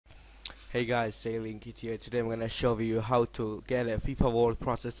Hey guys, Sailing Kit here. Today I'm gonna show you how to get a FIFA World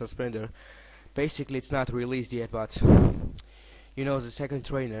Process Suspender. Basically, it's not released yet, but the second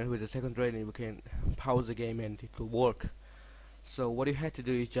trainer. With the second trainer, you can pause the game and it will work. So what you had to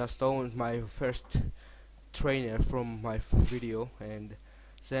do is just download my first trainer from my video, and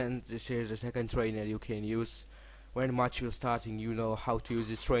then this is the second trainer you can use when match you're starting. You know how to use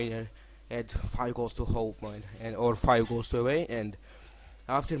this trainer. Add 5 goals to home and or 5 goals to away, and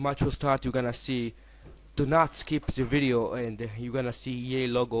after match will start, you're gonna see do not skip the video, and you're gonna see EA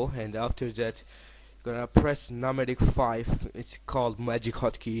logo, and after that you're gonna press numeric 5. It's called magic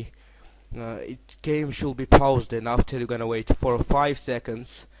hotkey. It game should be paused, and after you're gonna wait for 5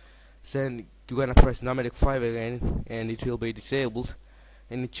 seconds, then you're gonna press numeric 5 again, and it will be disabled,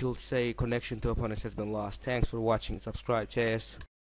 and it will say connection to opponents has been lost. Thanks for watching. Subscribe. Cheers.